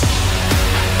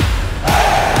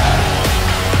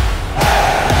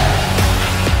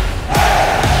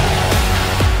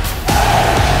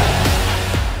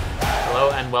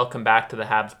welcome back to the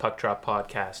Habs Puck Drop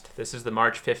Podcast. This is the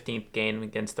March 15th game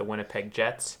against the Winnipeg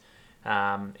Jets.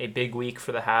 A big week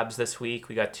for the Habs this week.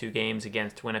 We got 2 games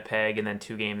against Winnipeg and then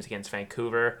 2 games against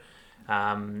Vancouver.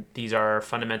 These are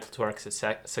fundamental to our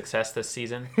success this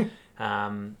season.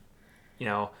 After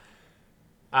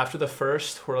the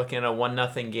first, we're looking at a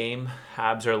 1-0 game.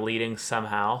 Habs are leading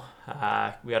somehow.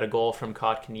 We got a goal from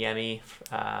Kotkaniemi,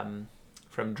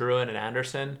 from Drouin and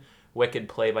Anderson. Wicked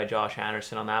play by Josh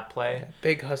Anderson on that play. Yeah,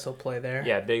 big hustle play there.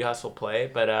 Yeah, big hustle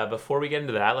play. But before we get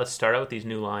into that, let's start out with these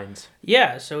new lines.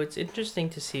 Yeah, so it's interesting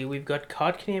to see. We've got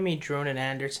Kotkaniemi, Drouin, and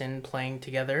Anderson playing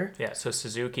together. Yeah, so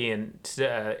Suzuki and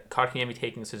Kotkaniemi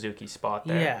taking Suzuki's spot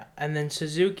there. Yeah, and then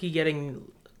Suzuki getting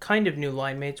kind of new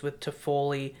line mates with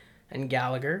Toffoli and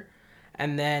Gallagher.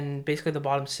 And then basically the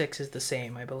bottom 6 is the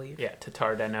same, I believe. Yeah,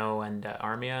 Tatar, Danault, and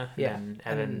Armia. Yeah. And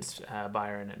Evans,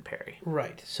 Byron, and Perry.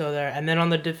 Right. So there, and then on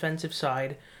the defensive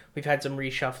side, we've had some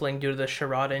reshuffling due to the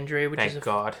Sherrod injury, which Thank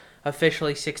God.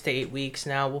 Officially 6 to 8 weeks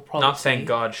now. We'll probably Not thank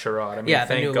God Sherrod. I mean, yeah,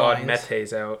 thank God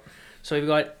Mete's out. So we've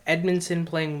got Edmondson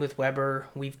playing with Weber.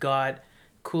 We've got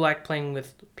Kulak playing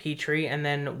with Petrie, and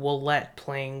then Ouellet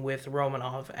playing with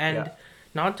Romanov. And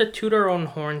not to toot our own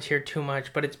horns here too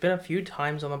much, but it's been a few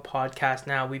times on the podcast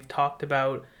now. We've talked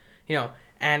about,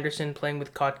 Anderson playing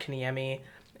with Kotkaniemi,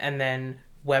 and then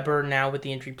Weber now with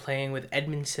the injury playing with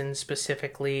Edmondson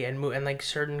specifically, and like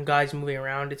certain guys moving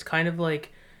around. It's kind of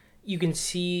like you can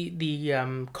see the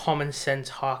common sense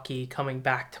hockey coming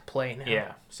back to play now.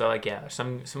 Yeah. So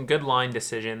some good line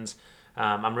decisions.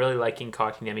 I'm really liking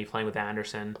Kotkaniemi playing with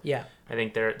Anderson. Yeah. I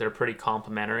think they're pretty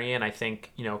complementary, and I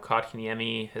think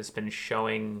Kotkaniemi has been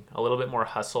showing a little bit more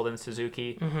hustle than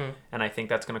Suzuki, and I think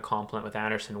that's going to complement with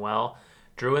Anderson well.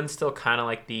 Drouin's still kind of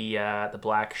like the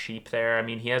black sheep there. I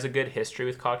mean, he has a good history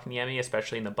with Kotkaniemi,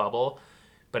 especially in the bubble.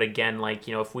 But again,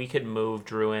 if we could move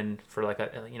Drouin for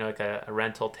a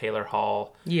rental Taylor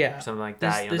Hall, or something like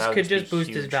that, this that could just boost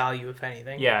huge. his value if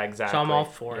anything. Yeah, exactly. So I'm all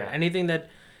for it. Anything that.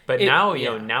 But now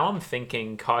I'm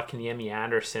thinking Kotkaniemi,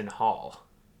 Anderson, Hall.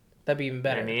 That'd be even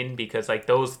better. You know what I mean? Because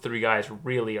those 3 guys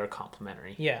really are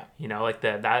complementary. Yeah.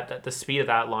 The speed of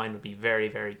that line would be very,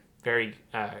 very, very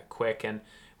quick and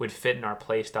would fit in our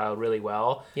play style really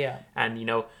well. Yeah. And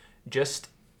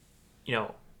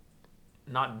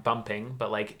not bumping,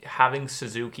 but having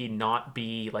Suzuki not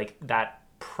be that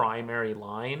primary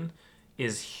line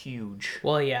is huge.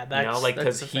 Well, yeah, that's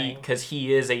because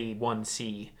he is a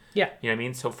 1C. Yeah. You know what I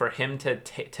mean? So for him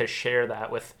to share that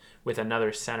with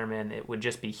another centerman, it would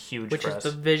just be huge for us. Which is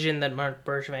the vision that Marc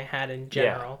Bergevin had in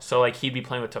general. Yeah. So he'd be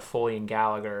playing with Toffoli and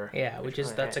Gallagher. Yeah,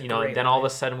 that's a great then all of a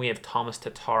sudden we have Thomas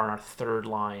Tatar on our third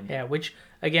line. Yeah, which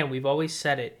again we've always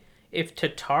said it. If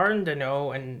Tatar and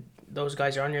Danault and those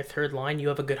guys are on your third line, you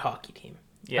have a good hockey team.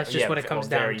 That's just what it comes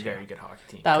down to. Very good hockey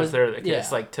team.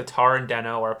 It's like Tatar and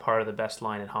Danault are part of the best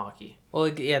line in hockey. Well,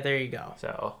 yeah, there you go.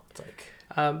 So it's like.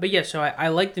 But yeah, so I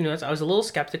like the nuance. I was a little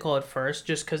skeptical at first,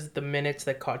 just because the minutes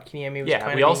that Kotkaniemi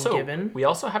was being given. We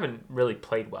also haven't really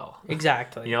played well.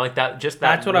 Exactly. that.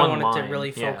 That's what I wanted to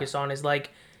really focus on. Is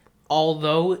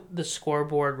although the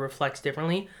scoreboard reflects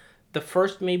differently, the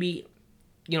first maybe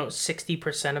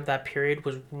 60% of that period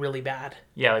was really bad.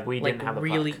 Yeah, we didn't have the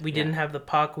puck. We didn't have the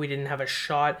puck. We didn't have a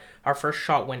shot. Our first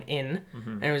shot went in,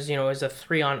 and it was it was a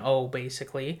 3-on-0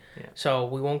 basically. Yeah. So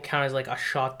we won't count as a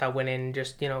shot that went in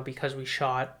just because we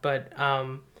shot. But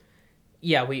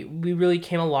we really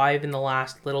came alive in the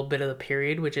last little bit of the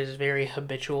period, which is very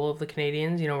habitual of the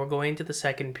Canadians. We're going into the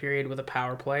second period with a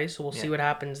power play, so we'll see what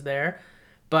happens there.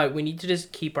 But we need to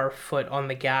just keep our foot on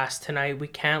the gas tonight. We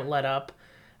can't let up.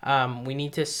 We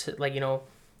need to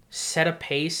set a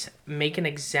pace, make an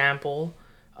example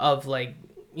of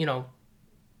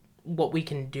what we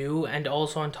can do, and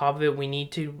also on top of it, we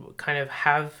need to kind of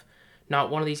have not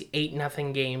one of these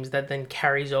 8-0 games that then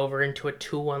carries over into a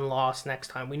 2-1 loss next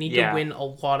time. We need to win a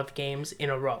lot of games in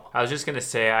a row. I was just gonna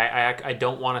say I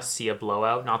don't want to see a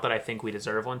blowout. Not that I think we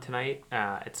deserve one tonight.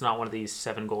 It's not one of these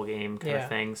 7-goal game kind of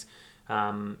things.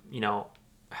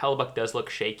 Hellebuyck does look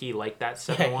shaky like that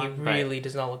 7-1. Yeah, he really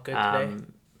does not look good today.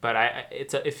 But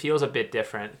it feels a bit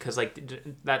different because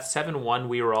that 7-1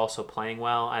 we were also playing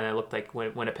well, and it looked like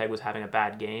Winnipeg was having a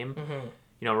bad game.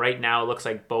 Right now it looks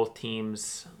like both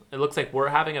teams. It looks like we're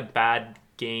having a bad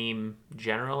game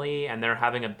generally, and they're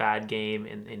having a bad game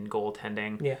in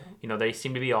goaltending. Yeah. You know, they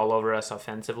seem to be all over us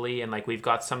offensively, and like we've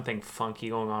got something funky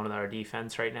going on with our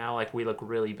defense right now. Like we look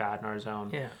really bad in our zone.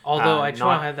 Yeah. Although I just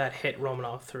want to have that hit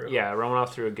Romanov through. Yeah, Romanov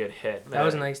threw a good hit. That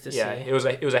was nice to see. Yeah, it was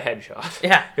a headshot.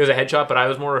 Yeah. It was a headshot, but I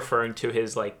was more referring to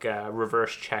his like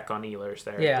reverse check on Ehlers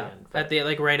there. Yeah. At the end. But, At the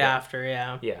like right after.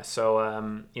 Yeah. Yeah.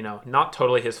 So you know, not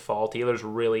totally his fault. Ehlers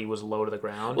really was low to the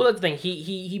ground. Well, that's the thing.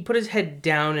 He put his head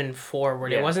down and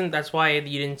forward. Yeah. It wasn't. That's why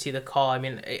you didn't see the call. I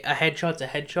mean, a headshot's a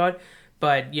headshot,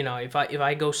 but you know, if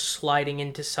I go sliding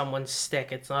into someone's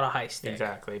stick, it's not a high stick.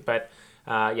 Exactly, but.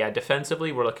 Yeah,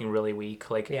 defensively we're looking really weak.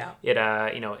 Like Yeah. it,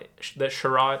 you know, the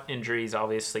Sherratt injury is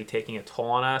obviously taking a toll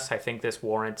on us. I think this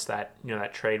warrants that, you know,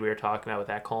 that trade we were talking about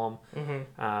with Ekholm.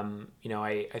 You know,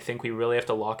 I think we really have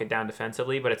to lock it down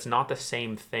defensively, but it's not the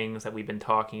same things that we've been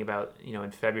talking about, you know,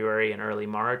 in February and early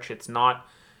March. It's not.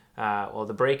 Well,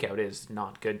 the breakout is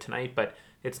not good tonight, but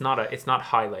it's not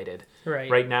highlighted. Right.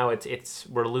 Right now, it's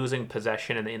we're losing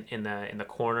possession in the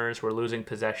corners. We're losing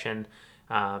possession.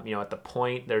 You know, at the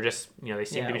point, they're just, you know, they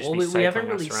seem to be just be cycling we haven't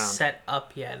really us around. set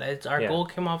up yet. Our goal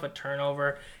came off a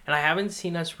turnover, and I haven't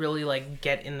seen us really like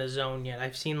get in the zone yet.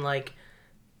 I've seen like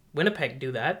Winnipeg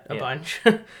do that a bunch,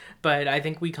 but I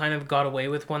think we kind of got away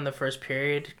with one the first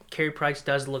period. Carey Price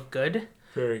does look good.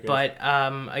 Very good. But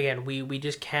again, we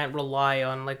just can't rely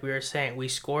on, like we were saying, we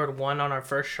scored one on our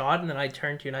first shot, and then I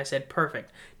turned to you and I said,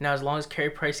 perfect. Now as long as Carey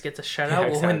Price gets a shutout,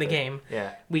 we'll win the game.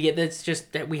 Yeah. It's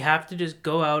just that we have to just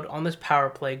go out on this power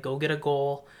play, go get a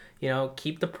goal, you know,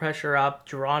 keep the pressure up,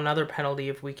 draw another penalty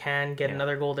if we can, get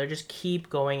another goal there, just keep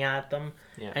going at them,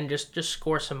 and just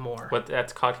score some more. But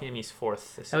that's Kotkaniemi's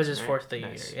fourth this season, That was his right? fourth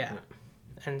year, yeah.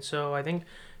 And so I think,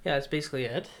 yeah, that's basically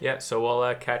it. Yeah, so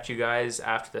we'll catch you guys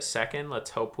after the second. Let's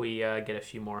hope we get a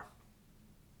few more.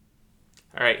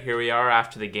 All right, here we are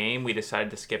after the game. We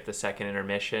decided to skip the second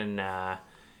intermission.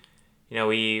 You know,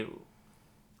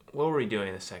 what were we doing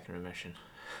in the second intermission?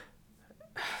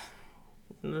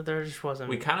 There just wasn't.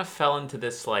 We kind of fell into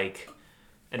this, like,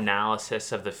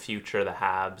 analysis of the future of the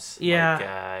Habs.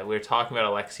 Yeah. Like, we were talking about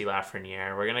Alexis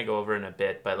Lafreniere. We're going to go over in a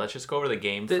bit, but let's just go over the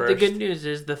game first. The good news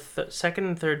is the second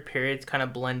and third periods kind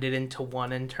of blended into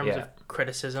one in terms of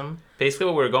criticism. Basically,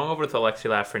 what we were going over with Alexis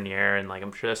Lafreniere, and like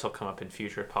I'm sure this will come up in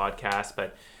future podcasts,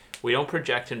 but we don't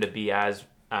project him to be as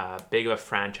big of a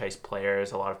franchise player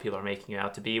as a lot of people are making him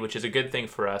out to be, which is a good thing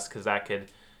for us because that could,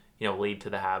 you know, lead to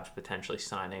the Habs potentially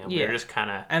signing him. We're just kind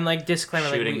of and like disclaimer,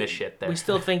 shooting the shit there. We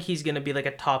still think he's gonna be like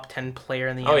a top 10 player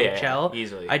in the NHL. NHL. Yeah,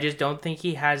 easily. I just don't think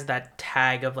he has that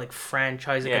tag of like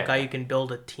franchise, like a guy you can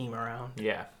build a team around.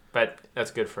 Yeah, but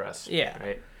that's good for us. Yeah.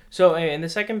 Right. So in the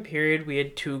second period, we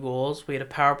had 2 goals. We had a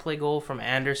power play goal from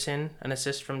Anderson, an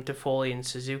assist from Toffoli and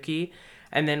Suzuki,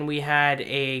 and then we had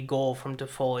a goal from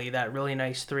Toffoli, that really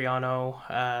nice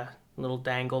 3-0 little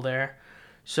dangle there.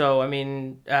 So I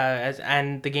mean,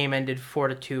 and the game ended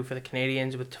 4-2 for the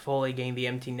Canadians, with Toffoli getting the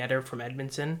empty netter from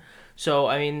Edmondson. So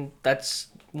I mean, that's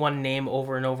one name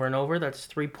over and over and over. That's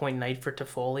 3-point night for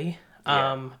Toffoli.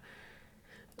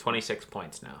 26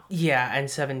 points now. Yeah, and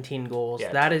 17 goals.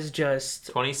 Yeah, that is just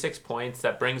 26 points.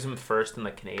 That brings him first in the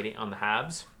Canadian on the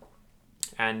Habs.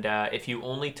 And if you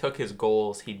only took his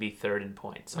goals, he'd be third in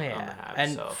points on the Habs.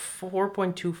 And so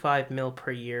 4.25 mil per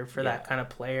year for that kind of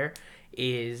player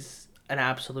is an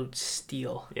absolute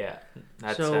steal. Yeah,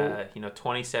 that's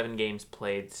 27 games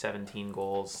played, 17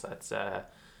 goals. That's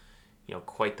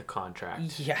quite the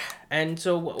contract. Yeah, and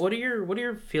so what are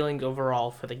your feelings overall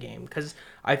for the game? Because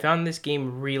I found this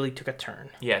game really took a turn.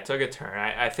 Yeah, it took a turn.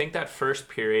 I think that first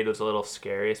period was a little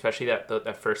scary, especially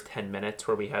that first 10 minutes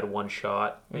where we had one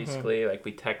shot. Basically, like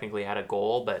we technically had a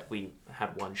goal, but we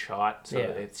had one shot, so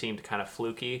it seemed kind of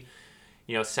fluky.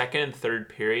 You know, second and third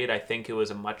period, I think it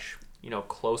was a much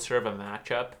closer of a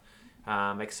matchup,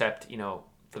 except,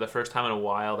 for the first time in a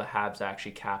while, the Habs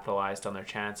actually capitalized on their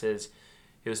chances.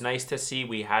 It was nice to see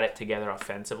we had it together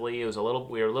offensively. We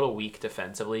were a little weak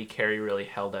defensively. Carey really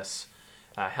held us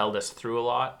through a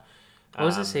lot. What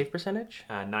was the save percentage?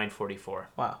 944.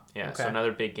 Wow. Yeah, okay. So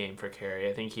another big game for Carey.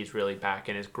 I think he's really back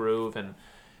in his groove, and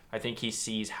I think he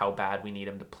sees how bad we need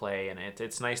him to play, and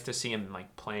it's nice to see him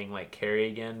like playing like Carey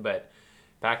again. But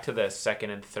back to the second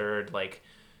and third, like,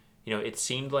 it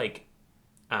seemed like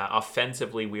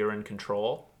offensively we were in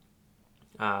control.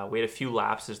 We had a few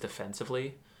lapses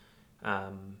defensively.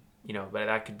 But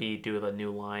that could be due to the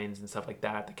new lines and stuff like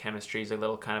that. The chemistry is a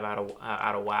little kind of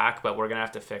out of whack, but we're gonna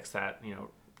have to fix that.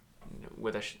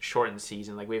 With a shortened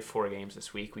season, like we have 4 games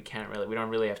this week, we don't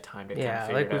really have time to kind of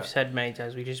figure it out. We've said many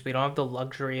times, we don't have the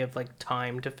luxury of like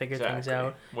time to figure things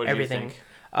out. What do you think?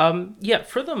 Yeah,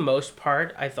 for the most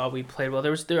part, I thought we played well.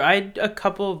 I had a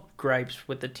couple of gripes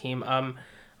with the team.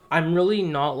 I'm really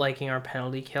not liking our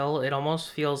penalty kill. It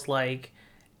almost feels like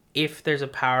if there's a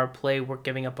power play, we're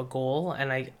giving up a goal,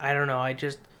 and I don't know.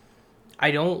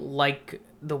 I don't like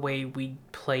the way we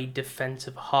play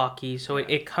defensive hockey. So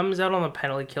it comes out on the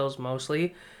penalty kills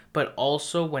mostly, but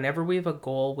also whenever we have a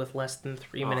goal with less than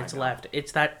 3 minutes left,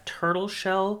 it's that turtle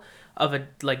shell of a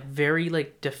like very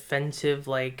like defensive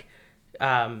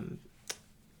um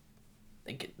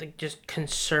like just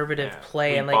conservative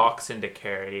play, we and like box into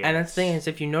carry. and that's the thing is,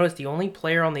 if you notice, the only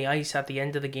player on the ice at the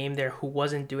end of the game there who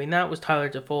wasn't doing that was Tyler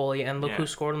Toffoli, and look who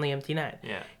scored on the empty net.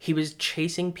 Yeah. He was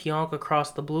chasing Pionk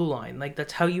across the blue line. Like,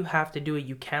 that's how you have to do it.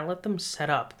 You can't let them set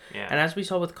up. Yeah. And as we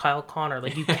saw with Kyle Connor,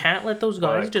 like, you can't let those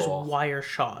guys just wire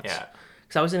shots. Yeah.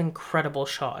 Because that was an incredible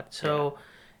shot. So,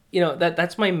 you know,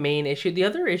 that's my main issue. The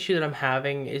other issue that I'm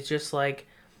having is just like,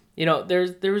 you know,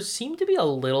 there seemed to be a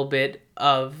little bit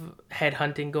of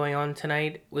headhunting going on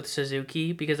tonight with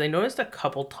Suzuki, because I noticed a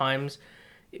couple times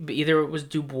either it was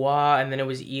Dubois and then it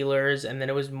was Ehlers and then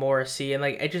it was Morrissey, and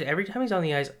like it just every time he's on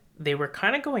the ice they were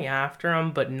kind of going after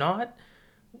him, but not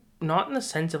in the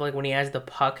sense of like when he has the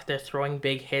puck they're throwing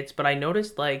big hits. But I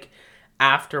noticed like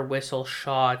after whistle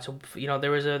shots, you know,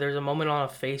 there's a moment on a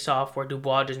face-off where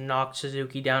Dubois just knocked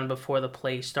Suzuki down before the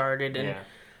play started, and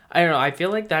I don't know. I feel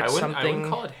like that's something. I wouldn't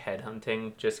call it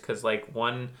headhunting, just because like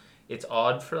it's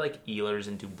odd for like Ehlers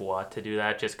and Dubois to do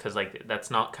that, just because like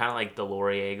that's not kind of like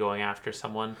Delorier going after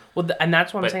someone. Well, and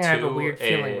that's what I'm saying. I have a weird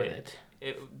feeling with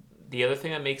it. The other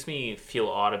thing that makes me feel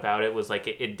odd about it was like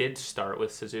it did start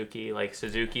with Suzuki. Like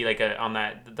Suzuki, like on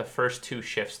the first two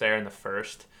shifts there in the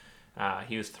first.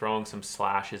 He was throwing some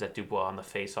slashes at Dubois on the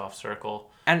face-off circle.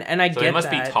 And I get that. They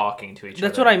must be talking to each other.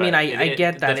 That's what I mean. I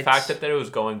get that. The fact that it was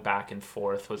going back and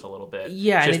forth was a little bit...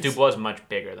 Yeah. Just Dubois is much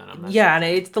bigger than him. Yeah, and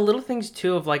it's the little things,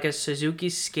 too, of like a Suzuki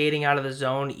skating out of the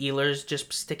zone, Ehlers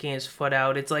just sticking his foot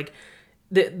out. It's like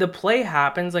the play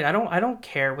happens. Like, I don't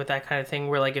care with that kind of thing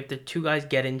where, like, if the two guys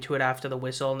get into it after the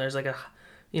whistle and there's like a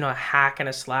hack and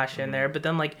a slash in there, but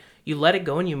then, like, you let it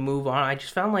go and you move on. I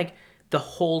just found, like, the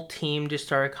whole team just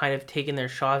started kind of taking their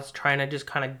shots, trying to just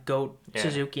kind of goat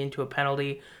Suzuki into a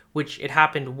penalty, which it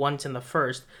happened once in the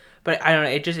first. But I don't know,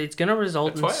 it's going to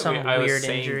result in some weird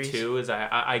injuries. Too, is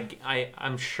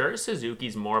I'm sure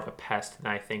Suzuki's more of a pest than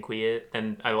I think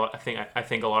I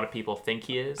think a lot of people think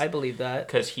he is. I believe that.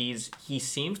 Because he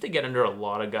seems to get under a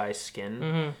lot of guys' skin.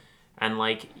 Mm-hmm. And,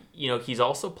 like, you know, he's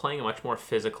also playing a much more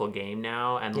physical game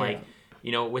now. And, like,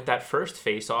 you know, with that first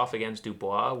face-off against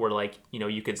Dubois, where, like, you know,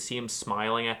 you could see him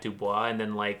smiling at Dubois, and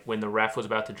then, like, when the ref was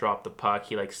about to drop the puck,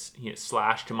 he, like,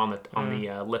 slashed him on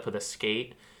the lip of the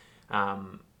skate. You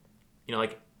know,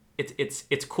 like,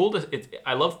 it's cool to...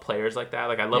 I love players like that.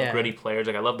 Like, I love gritty players.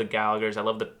 Like, I love the Gallaghers. I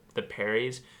love the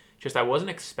Perrys. Just, I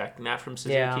wasn't expecting that from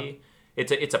Suzuki. Yeah.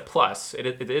 It's a plus.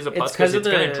 It is a plus because it's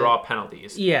going to draw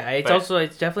penalties. Yeah, it's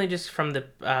definitely just from the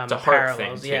it's a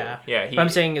parallels. Thing too. Yeah. But I'm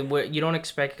saying you don't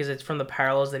expect, because it's from the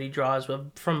parallels that he draws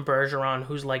from Bergeron,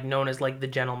 who's like known as like the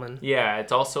gentleman. Yeah,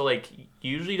 it's also like you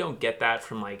usually don't get that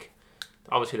from like.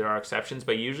 Obviously there are exceptions,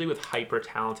 but usually with hyper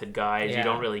talented guys, you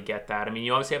don't really get that. I mean,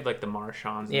 you obviously have like the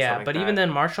Marchands. And stuff like but even then,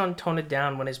 Marchand toned it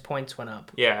down when his points went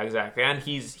up. Yeah, exactly, and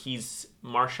he's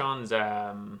Marchand's.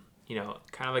 You know,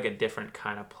 kind of like a different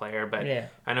kind of player, but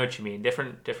I know what you mean.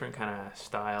 Different kind of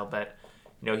style, but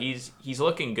you know, he's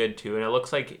looking good too, and it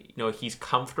looks like, you know, he's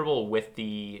comfortable with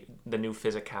the new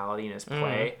physicality in his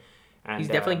play. And he's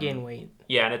definitely gained weight.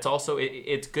 Yeah, and it's also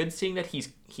it's good seeing that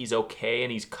he's okay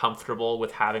and he's comfortable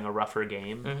with having a rougher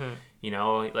game. Mm-hmm. You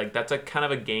know, like that's a kind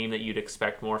of a game that you'd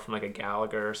expect more from like a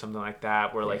Gallagher or something like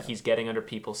that, where like he's getting under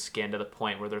people's skin to the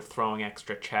point where they're throwing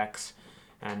extra checks.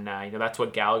 And, you know, that's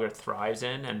what Gallagher thrives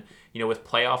in. And, you know, with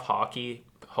playoff hockey,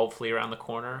 hopefully around the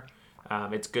corner,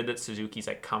 it's good that Suzuki's,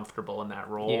 like, comfortable in that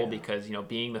role because, you know,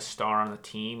 being the star on the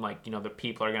team, like, you know, the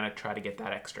people are going to try to get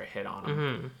that extra hit on him.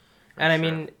 Mm-hmm. And, I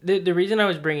mean, the reason I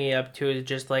was bringing it up, too, is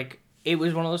just, like, it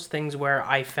was one of those things where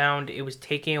I found it was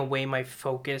taking away my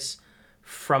focus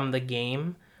from the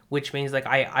game, which means, like,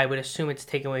 I would assume it's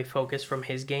taking away focus from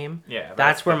his game. Yeah,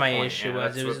 that's where my issue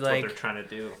was. It was like, what they're trying to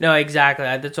do. No, exactly.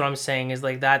 That's what I'm saying. Is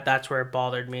like that's where it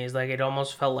bothered me. Is like it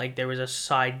almost felt like there was a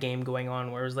side game going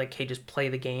on where it was like, hey, just play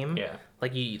the game. Yeah.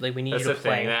 Like we need that's you to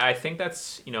play. Thing. I think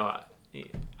that's, you know,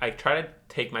 I try to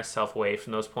take myself away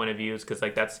from those point of views because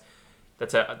like that's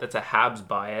a Habs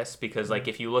bias, because like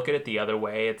if you look at it the other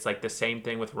way, it's like the same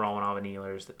thing with Romanov and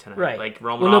Ehlers tonight. Right. Like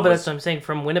Romanov. Well, no, but that's what I'm saying.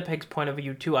 From Winnipeg's point of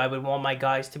view too, I would want my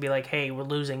guys to be like, "Hey, we're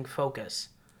losing focus."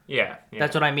 Yeah.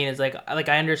 That's what I mean. Is like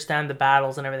I understand the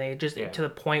battles and everything. Just to the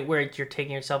point where you're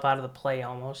taking yourself out of the play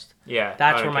almost. Yeah.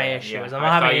 That's where my issue is. I'm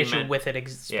not having an issue with it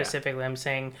specifically. I'm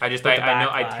saying I know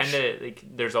I tend to like.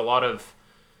 There's a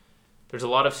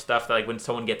lot of stuff that, like, when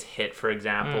someone gets hit, for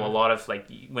example, a lot of,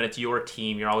 like, when it's your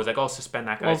team, you're always like, oh, suspend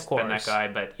that guy, that guy.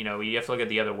 But, you know, you have to look at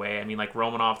the other way. I mean, like,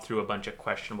 Romanov threw a bunch of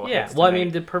questionable hits well, tonight. I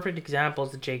mean, the perfect example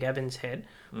is the Jake Evans hit.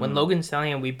 When Logan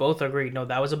Stellian, we both agreed, no,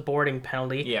 that was a boarding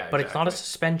penalty, but it's not a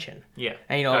suspension. Yeah.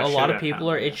 And, you know, a lot of people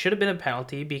it should have been a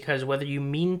penalty because whether you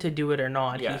mean to do it or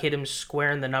not, he hit him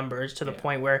square in the numbers to the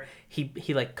point where he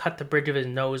like, cut the bridge of his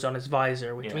nose on his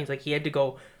visor, which means, like, he had to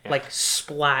go, like,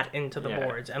 splat into the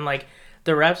boards. And, like,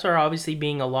 the refs are obviously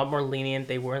being a lot more lenient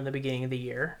they were in the beginning of the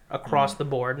year across the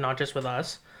board, not just with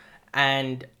us.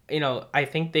 And, you know, I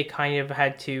think they kind of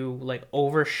had to, like,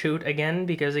 overshoot again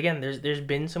because, again, there's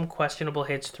been some questionable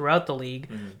hits throughout the league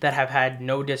that have had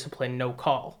no discipline, no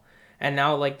call. And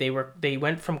now, like, they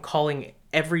went from calling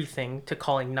everything to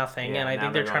calling nothing, and I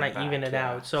think they're trying to even it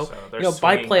out. So you know,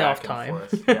 by playoff time.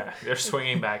 They're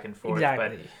swinging back and forth.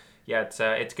 Exactly. But,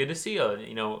 yeah, it's good to see,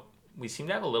 you know, we seem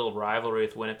to have a little rivalry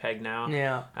with Winnipeg now.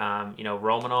 Yeah. You know,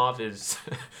 Romanov's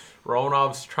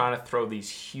trying to throw these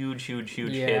huge hits.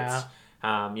 You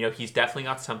know, he's definitely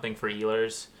got something for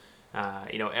Ehlers.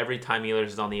 You know, every time Ehlers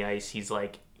is on the ice, he's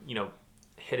like, you know,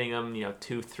 hitting him, you know,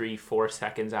 2, 3, 4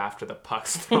 seconds after the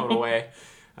puck's thrown away.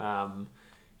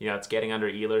 You know, it's getting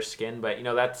under Ehlers' skin, but, you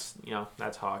know, that's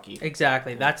hockey.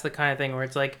 Exactly. That's the kind of thing where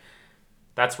it's like,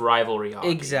 that's rivalry hockey.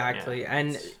 Exactly. Yeah.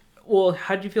 And, well,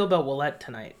 how did you feel about Ouellet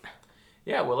tonight?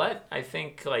 Yeah, Ouellet, I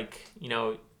think, like, you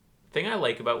know, thing I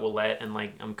like about Ouellet, and,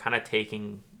 like, I'm kind of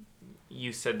taking,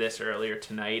 you said this earlier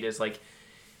tonight, is, like,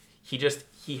 he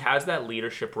has that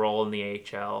leadership role in the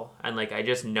AHL, and, like, I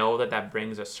just know that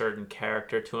brings a certain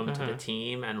character to him, to the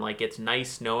team, and, like, it's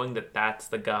nice knowing that that's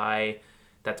the guy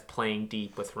that's playing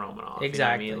deep with Romanov.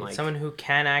 Exactly. You know what I mean? Like, someone who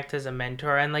can act as a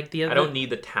mentor, and, like, the other... I don't need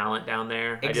the talent down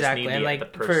there. Exactly. I just need the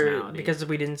personality. Because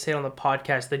we didn't say it on the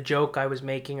podcast, the joke I was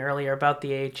making earlier about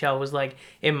the AHL was, like,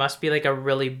 it must be, like, a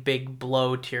really big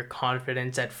blow to your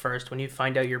confidence at first when you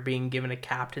find out you're being given a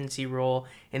captaincy role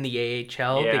in the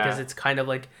AHL, because it's kind of,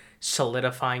 like,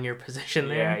 solidifying your position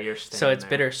there. Yeah, you're staying So it's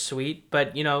there. Bittersweet.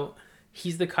 But, you know,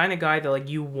 he's the kind of guy that, like,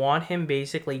 you want him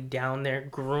basically down there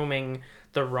grooming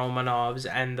the Romanovs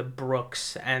and the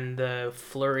Brooks and the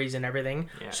Flurries and everything,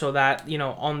 so that, you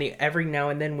know, on the every now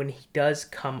and then when he does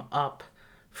come up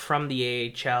from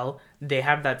the AHL, they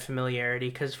have that familiarity.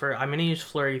 Because I'm going to use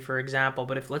Fleury for example,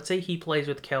 but if, let's say, he plays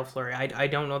with Cale Fleury, I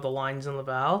don't know the lines in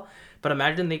Laval, but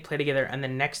imagine they play together, and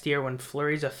then next year when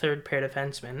Fleury's a third pair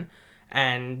defenseman,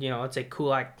 and, you know, let's say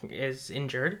Kulak is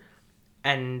injured,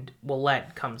 and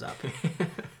Ouellet comes up.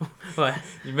 What?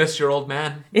 You missed your old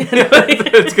man.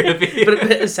 It's gonna be.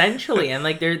 But essentially, and,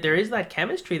 like, there is that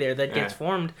chemistry there that gets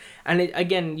formed, and it,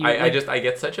 again, I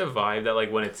get such a vibe that,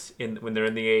 like, when they're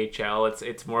in the AHL,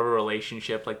 it's more of a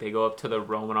relationship. Like, they go up to the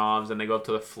Romanovs and they go up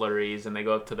to the Flurries and they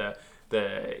go up to the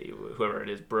whoever it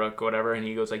is, Brooke or whatever, and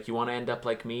he goes like, "You want to end up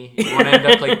like me? You want to end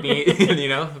up like me?" You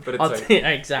know. But it's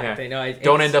exactly. No,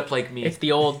 don't end up like me. It's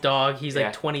the old dog. He's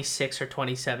like 26 or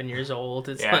 27 years old.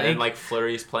 It's like, and, like,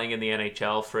 Fleury's playing in the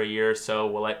NHL for a year or so.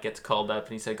 Ouellet gets called up,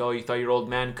 and he's like, "Oh, you thought your old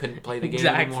man couldn't play the game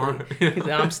anymore?"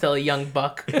 I'm still a young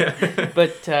buck.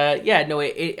 But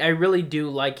I really do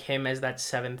like him as that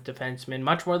seventh defenseman,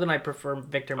 much more than I prefer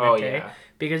Victor Mete.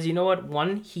 Because, you know what?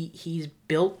 One, he's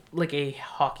built like a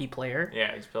hockey player.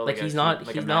 Yeah, he's built like he's not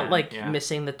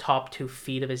missing the top 2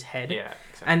 feet of his head. Yeah,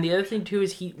 exactly. And the other thing too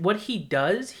is what he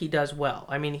does well.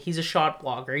 I mean, he's a shot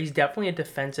blocker. He's definitely a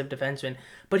defensive defenseman,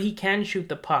 but he can shoot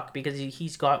the puck because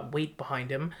he's got weight behind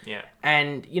him. Yeah.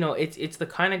 And, you know, it's the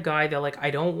kind of guy that, like,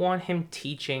 I don't want him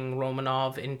teaching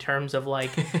Romanov in terms of, like,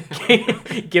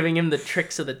 giving him the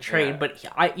tricks of the trade.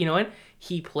 Yeah. But you know what?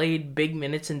 He played big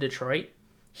minutes in Detroit.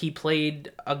 He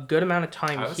played a good amount of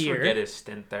time here. I always forget his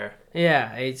stint there.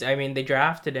 Yeah, they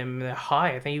drafted him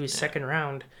high. I think he was second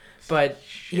round. But,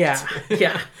 yeah.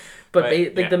 But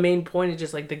the main point is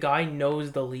just, like, the guy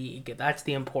knows the league. That's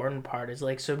the important part. Is,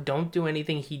 like, so don't do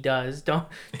anything he does. Don't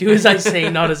do as I say,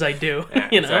 not as I do. Yeah,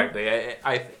 you know? Exactly.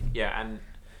 And,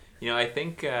 you know, I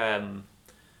think, you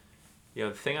know,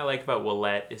 the thing I like about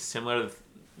Ouellet is similar to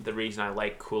the reason I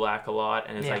like Kulak a lot,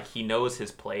 and it's like, he knows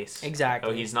his place. Exactly.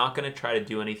 So he's not going to try to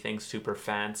do anything super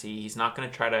fancy. He's not going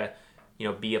to try to, you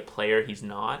know, be a player he's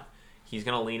not. He's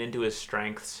going to lean into his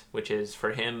strengths, which is,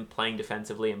 for him, playing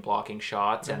defensively and blocking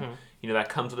shots, and, you know, that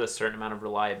comes with a certain amount of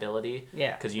reliability.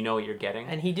 Yeah. Because you know what you're getting.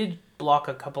 And he did block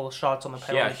a couple of shots on the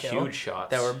penalty kill. Huge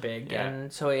shots. That were big. Yeah.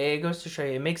 And so it goes to show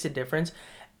you, it makes a difference.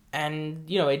 And,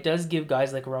 it does give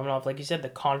guys like Romanov, like you said, the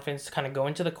confidence to kind of go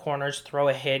into the corners, throw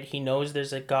a hit. He knows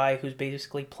there's a guy who's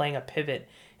basically playing a pivot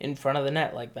in front of the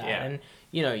net like that. Yeah. And,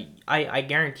 I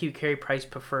guarantee you Carey Price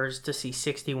prefers to see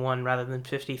 61 rather than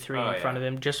 53 in front of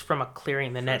him just from a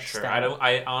clearing the net sure. stat.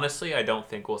 I honestly don't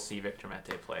think we'll see Victor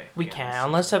Mete play. We can't.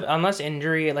 Unless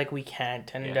injury, we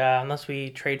can't. And unless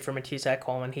we trade for Matisse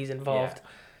Ekholm and he's involved. Yeah.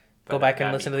 Go back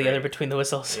and listen to the other Between the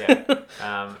Whistles.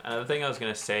 Another thing I was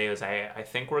going to say is I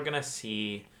think we're going to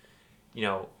see,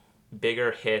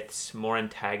 bigger hits, more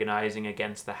antagonizing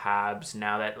against the Habs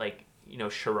now that,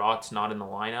 Sherratt's not in the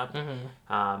lineup.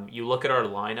 Mm-hmm. You look at our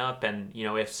lineup and,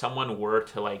 if someone were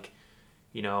to,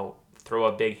 throw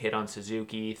a big hit on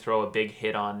Suzuki, throw a big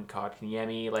hit on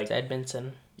Kotkaniemi, it's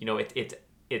Edmondson.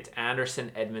 It's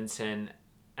Anderson, Edmondson,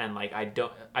 and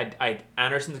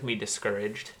Anderson's gonna be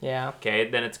discouraged. Yeah. Okay,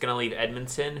 then it's gonna leave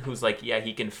Edmondson, who's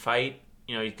he can fight.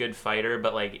 He's a good fighter,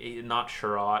 but not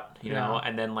Sherratt. Know,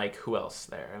 and then who else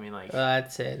there? I mean,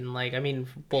 that's it. And Willet'll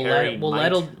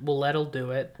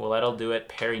do it. Willet'll do it.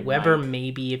 Perry Weber might.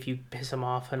 Maybe if you piss him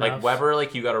off enough. Weber,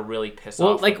 you gotta really piss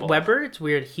off. Weber, it's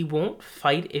weird. He won't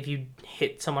fight if you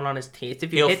hit someone on his teeth.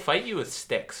 He'll fight you with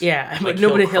sticks. Yeah, but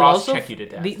he'll also check you to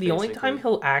death. The only time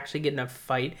he'll actually get in a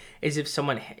fight is if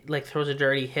someone throws a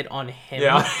dirty hit on him.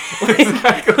 Yeah,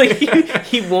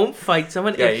 he won't fight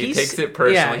someone. Yeah, he takes it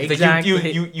personally. Yeah, exactly.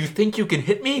 You think you can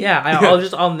hit me? Yeah,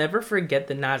 I'll never forget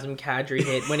the Nazem Kadri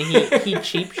hit when he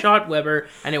cheap shot Weber,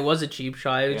 and it was a cheap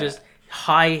shot. It was just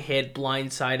high hit,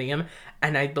 blindsiding him.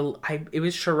 And it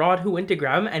was Sherratt who went to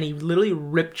grab him, and he literally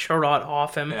ripped Sherratt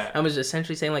off him and was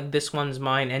essentially saying this one's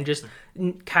mine. And just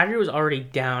Kadri was already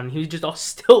down. He was just all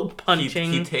still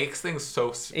punching. He takes things so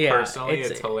personally.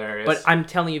 It's hilarious. But I'm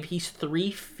telling you, if he's 3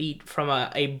 feet from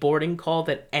a boarding call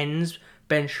that ends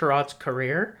Ben Sherratt's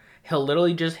career,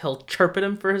 he'll chirp at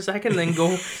him for a second and then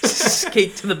go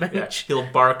skate to the bench.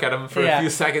 He'll bark at him for a few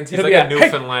seconds. He's like a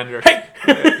Newfoundlander.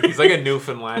 He's like a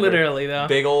Newfoundlander. Literally, though.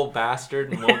 Big old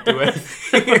bastard and won't do it.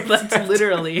 That's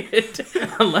literally it.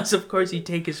 Unless, of course, you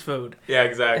take his food. Yeah,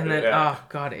 exactly. And then, oh,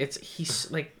 God, he's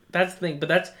that's the thing.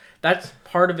 But that's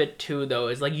part of it, too, though,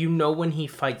 is when he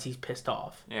fights, he's pissed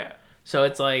off. Yeah. So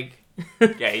it's you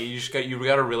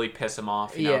gotta really piss him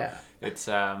off. Yeah. It's,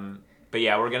 but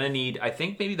yeah, we're going to need... I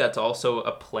think maybe that's also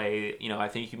a play. I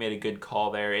think you made a good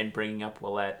call there in bringing up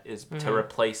Ouellet is to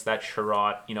replace that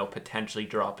Sherratt, potentially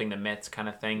dropping the mitts kind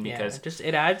of thing. Because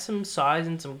it adds some size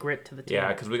and some grit to the team. Yeah,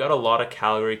 because we got a lot of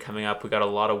Calgary coming up. We got a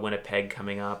lot of Winnipeg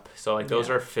coming up. So, those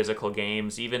are physical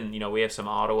games. Even, we have some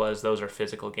Ottawas. Those are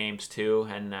physical games, too.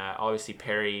 And obviously,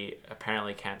 Perry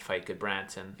apparently can't fight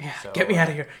Goodbranson. Yeah, so, get me out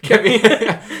of here.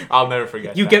 I'll never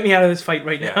forget You that. Get me out of this fight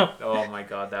right now. Oh, my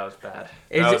God, that was bad.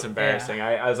 That was embarrassing.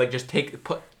 I was like, just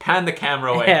pan the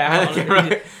camera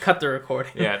away. Cut the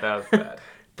recording. Yeah, that was bad.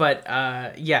 But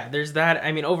there's that.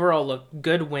 I mean, overall, look,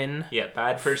 good win. Yeah,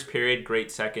 bad first period,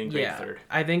 great second, great third.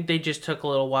 I think they just took a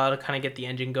little while to kind of get the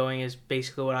engine going. Is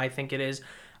basically what I think it is.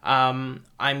 I'm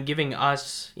giving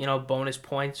us, bonus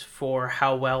points for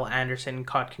how well Anderson and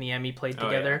Kotkaniemi played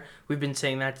together. We've been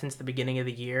saying that since the beginning of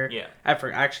the year. Yeah.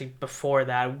 Actually, before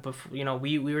that,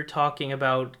 we were talking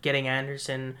about getting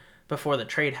Anderson before the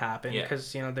trade happened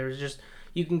because there's just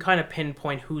you can kind of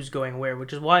pinpoint who's going where,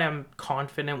 which is why I'm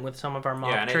confident with some of our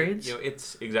mock trades.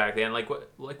 It's exactly, and like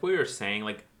we were saying,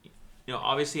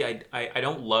 obviously I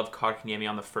don't love Kotkaniemi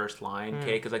on the first line,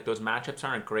 okay, because those matchups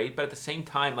aren't great, but at the same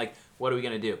time, what are we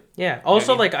gonna do? Yeah.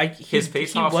 Also, his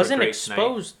face-offs wasn't were great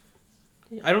exposed.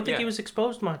 Tonight. I don't think he was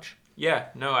exposed much. Yeah,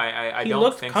 no, I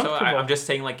don't think so. I'm just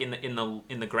saying,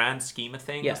 in the grand scheme of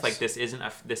things, this isn't a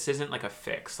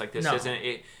fix. Isn't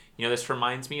it. This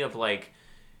reminds me of well,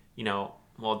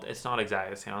 it's not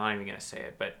exactly the same. I'm not even gonna say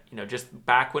it, but just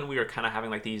back when we were kind of having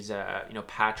these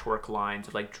patchwork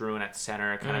lines with Drouin at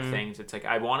center kind of things. It's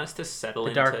I want us to settle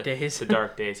into dark days. The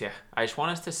dark days. Yeah, I just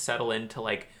want us to settle into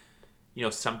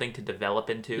something to develop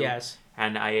into. Yes.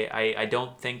 And I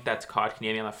don't think that's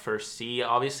Kotkaniemi on the first C.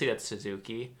 Obviously, that's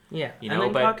Suzuki. Yeah, and then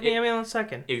Kotkaniemi on the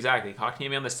second. Exactly,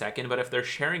 Kotkaniemi on the second. But if they're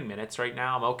sharing minutes right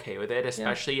now, I'm okay with it.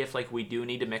 Especially if we do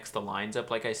need to mix the lines up.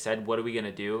 Like I said, what are we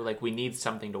gonna do? We need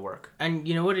something to work. And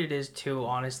you know what it is too.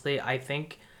 Honestly, I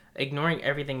think ignoring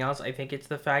everything else, I think it's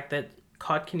the fact that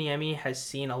Kotkaniemi has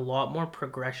seen a lot more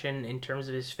progression in terms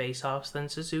of his face-offs than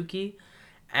Suzuki,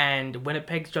 and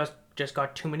Winnipeg's just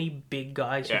got too many big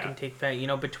guys who can take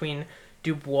that. Between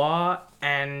Dubois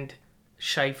and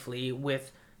Scheifele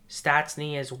with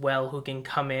Stastny as well, who can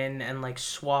come in and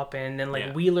swap in,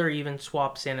 and Wheeler even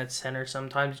swaps in at center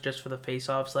sometimes just for the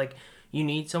face-offs. You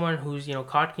need someone who's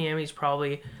Kotkaniemi's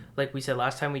probably, like we said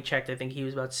last time we checked, I think he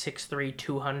was about 6'3",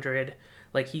 200.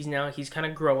 like he's kind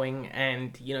of growing,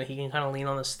 and he can kind of lean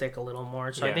on the stick a little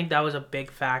more. So I think that was a big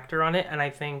factor on it, and I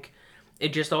think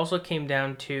it just also came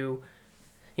down to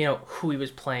who he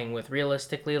was playing with.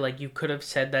 Realistically, like you could have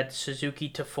said that Suzuki,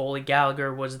 Toffoli,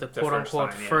 Gallagher was the quote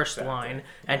unquote first line,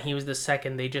 and he was the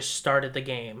second. They just started the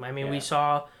game. I mean, we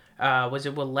saw was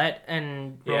it Willette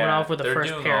and Romanov with the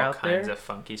first pair out there? Kinds of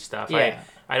funky stuff. Yeah.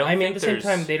 I don't. I mean, think at the same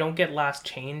time, they don't get last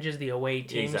change as the away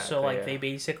team, Exactly, so like they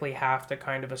basically have to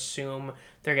kind of assume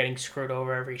they're getting screwed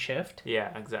over every shift.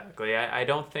 Yeah, exactly. I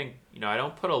don't think I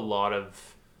don't put a lot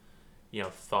of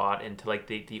thought into like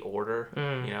the order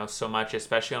so much,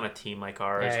 especially on a team like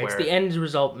ours. Yeah, it's where the end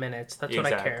result minutes. That's what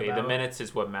I care about. The minutes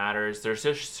is what matters. There's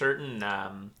just certain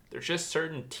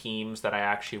teams that I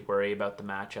actually worry about the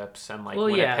matchups, and like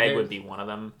Winnipeg would be one of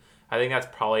them. I think that's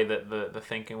probably the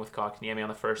thinking with Kotkaniemi on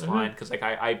the first line, because like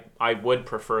I would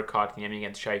prefer Kotkaniemi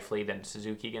against Scheifele than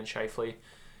Suzuki against Scheifele.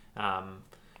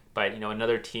 But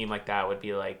another team like that would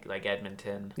be like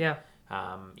Edmonton. Yeah.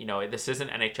 This isn't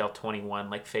NHL 21.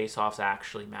 Like face-offs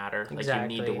actually matter. Like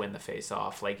exactly. You need to win the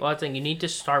face-off. Like, well, I think you need to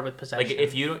start with possession. Like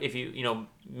if you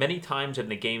many times in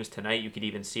the games tonight, you could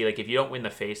even see like if you don't win the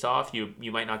face-off,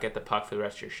 you might not get the puck for the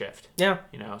rest of your shift. Yeah.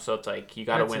 So it's like you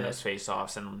got to win those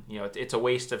face-offs, and it's a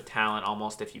waste of talent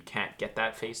almost if you can't get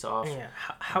that face-off. Yeah.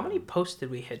 How many posts did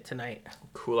we hit tonight?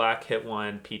 Kulak hit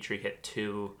 1. Petrie hit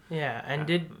 2. Yeah, and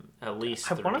did at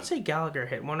least I want to say Gallagher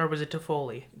hit 1, or was it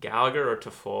Toffoli? Gallagher or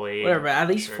Toffoli. Whatever, at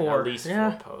least 4. At least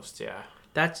 4 posts, yeah.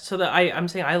 That's so that I'm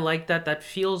saying I like that. That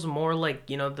feels more like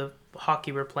the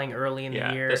hockey we're playing early in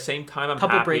the year. At the same time, I'm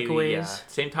couple happy. breakaways.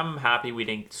 Same time, I'm happy we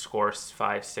didn't score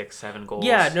 5, 6, 7 goals.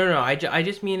 Yeah, no. I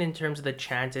just mean in terms of the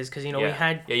chances, because we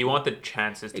had. Yeah, you want the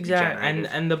chances to exactly, be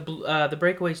generated. and the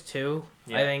breakaways too.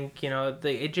 Yeah. I think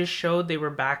it just showed they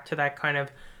were back to that kind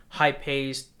of high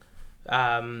paced,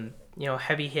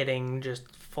 heavy hitting,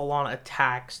 just full on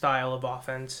attack style of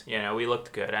offense. Yeah, we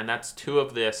looked good, and that's 2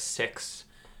 of the 6.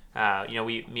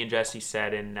 Me and Jesse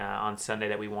said on Sunday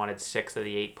that we wanted 6 of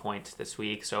the 8 points this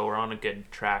week, so we're on a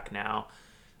good track now.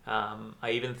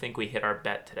 I even think we hit our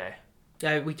bet today.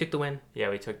 Yeah, we took the win. Yeah,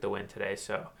 we took the win today,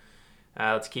 so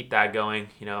let's keep that going.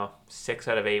 6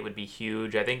 out of 8 would be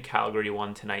huge. I think Calgary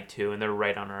won tonight too, and they're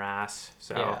right on our ass.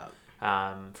 So,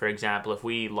 for example, if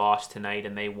we lost tonight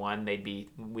and they won,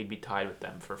 we'd be tied with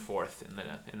them for 4th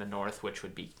in the North, which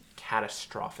would be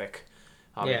catastrophic.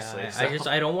 Obviously. Yeah,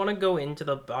 I don't want to go into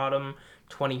the bottom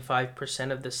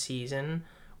 25% of the season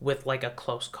with like a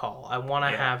close call. I want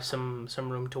to have some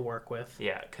room to work with.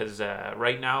 Yeah, because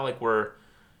right now, like we're,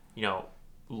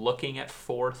 looking at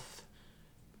 4th,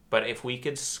 but if we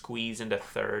could squeeze into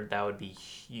 3rd, that would be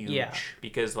huge. Yeah.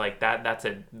 Because like that's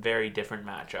a very different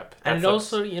matchup. And it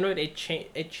also, it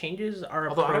changes our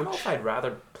approach. I don't know if I'd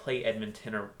rather play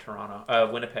Edmonton or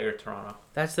Toronto, Winnipeg or Toronto.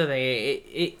 That's the thing.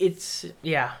 It's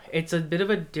a bit of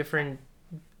a different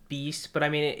beast, but I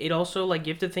mean, it also, like,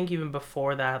 you have to think even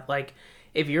before that, like,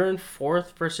 if you're in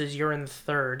 4th versus you're in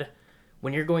 3rd,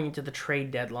 when you're going into the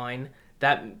trade deadline,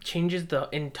 that changes the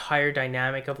entire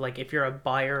dynamic of, like, if you're a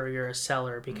buyer or you're a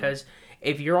seller, because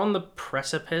if you're on the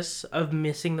precipice of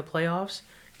missing the playoffs,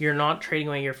 you're not trading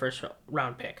away your first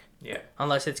round pick. Yeah.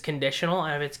 Unless it's conditional,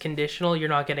 and if it's conditional, you're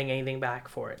not getting anything back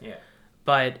for it. Yeah.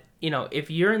 But, if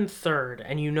you're in 3rd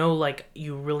and like,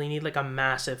 you really need, like, a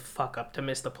massive fuck up to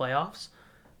miss the playoffs,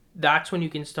 that's when you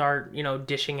can start,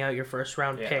 dishing out your first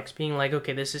round picks, being like,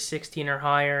 okay, this is 16 or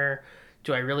higher.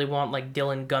 Do I really want, like,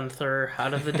 Dylan Gunther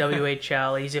out of the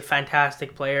WHL? He's a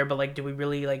fantastic player, but, like, do we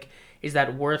really, like, is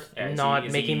that worth not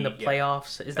making the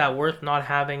playoffs? Is that worth not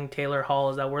having Taylor Hall?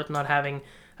 Is that worth not having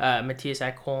Matthias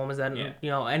Ekholm? Is that,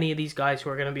 any of these guys who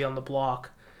are going to be on the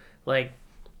block? Like,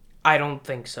 I don't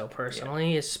think so,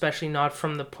 personally, especially not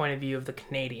from the point of view of the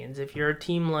Canadians. If you're a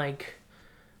team like,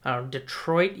 I don't know,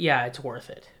 Detroit, it's worth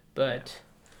it. But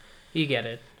you get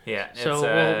it. Yeah. So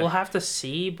we'll have to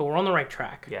see, but we're on the right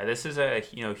track. Yeah, this is a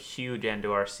huge end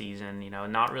to our season.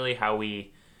 Not really how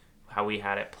we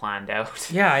had it planned out.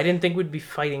 Yeah, I didn't think we'd be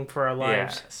fighting for our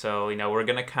lives. Yeah. So we're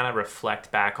gonna kind of reflect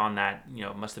back on that.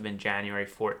 It must have been January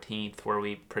 14th where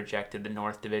we projected the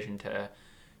North Division to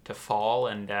fall,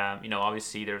 and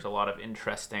obviously there's a lot of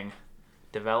interesting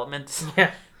developments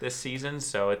this season.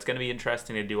 So it's gonna be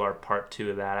interesting to do our part 2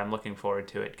 of that. I'm looking forward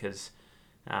to it because.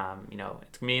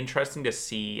 It's gonna be interesting to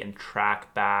see and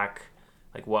track back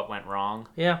like what went wrong.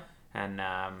 Yeah. And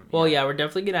we're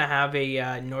definitely gonna have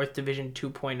a North Division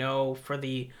 2.0 for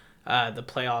the the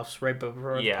playoffs right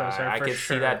before the playoffs I for could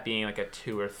sure. see that being like a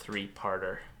 2 or 3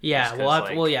 parter. Yeah,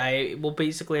 we'll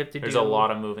basically have to there's a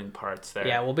lot of moving parts there.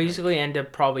 Yeah, we'll basically end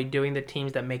up probably doing the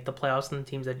teams that make the playoffs and the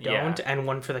teams that don't, and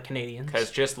one for the Canadians.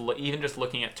 Because even just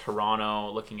looking at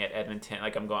Toronto, looking at Edmonton,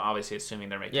 like I'm going obviously assuming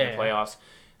they're making the playoffs.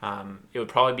 It would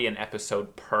probably be an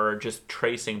episode per, just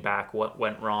tracing back what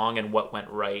went wrong and what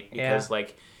went right. Because I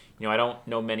don't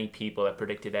know many people that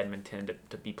predicted Edmonton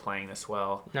to be playing this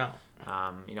well. No.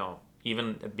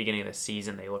 Even at the beginning of the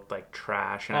season, they looked like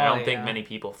trash. And I don't think many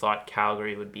people thought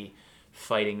Calgary would be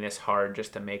fighting this hard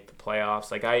just to make the playoffs.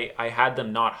 Like, I had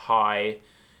them not high,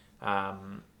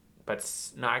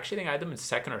 but no, actually I think I had them in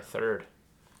second or third.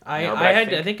 I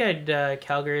think I had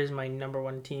Calgary as my number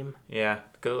 1 team. Yeah,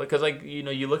 because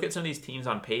you look at some of these teams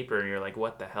on paper and you're like,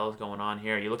 what the hell is going on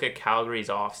here? You look at Calgary's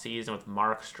offseason with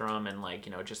Markstrom and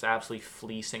just absolutely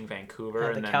fleasing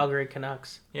Vancouver. The Calgary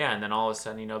Canucks. Yeah, and then all of a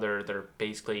sudden, they're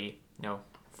basically,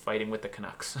 fighting with the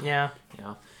Canucks. Yeah.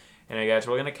 Anyway, guys,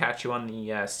 we're going to catch you on the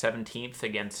 17th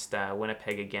against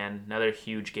Winnipeg again. Another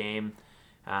huge game.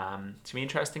 It's going to be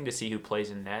interesting to see who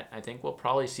plays in net. I think we'll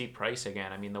probably see Price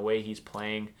again. I mean, the way he's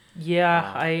playing.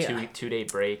 Yeah, two-day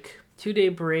break. 2-day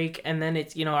break, and then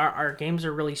it's, our games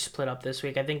are really split up this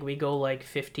week. I think we go like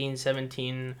 15,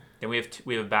 17. Then we have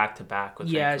a back-to-back with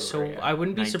Vancouver. So I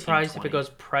wouldn't be surprised if it goes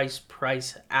Price,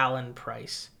 Allen,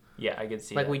 Price. Yeah, I could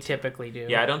see like we typically do.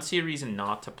 Yeah, I don't see a reason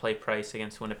not to play Price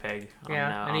against Winnipeg.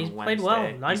 And he's played well.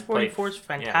 944 is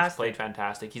fantastic. Yeah, he's played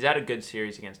fantastic. He's had a good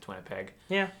series against Winnipeg.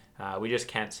 Yeah. We just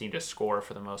can't seem to score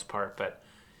for the most part, but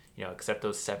except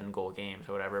those 7-goal games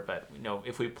or whatever. But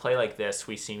if we play like this,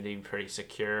 we seem to be pretty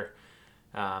secure.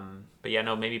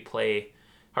 Maybe play.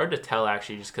 Hard to tell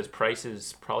actually, just because Price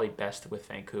is probably best with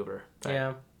Vancouver.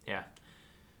 But, yeah.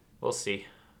 We'll see.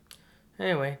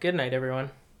 Anyway, good night, everyone.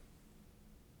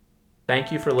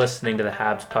 Thank you for listening to the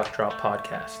Habs Puck Drop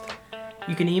podcast.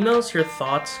 You can email us your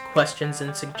thoughts, questions,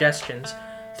 and suggestions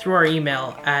through our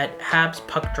email at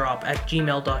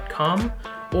habspuckdrop@gmail.com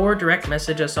or direct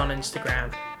message us on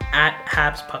Instagram at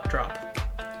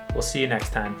habspuckdrop. We'll see you next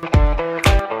time.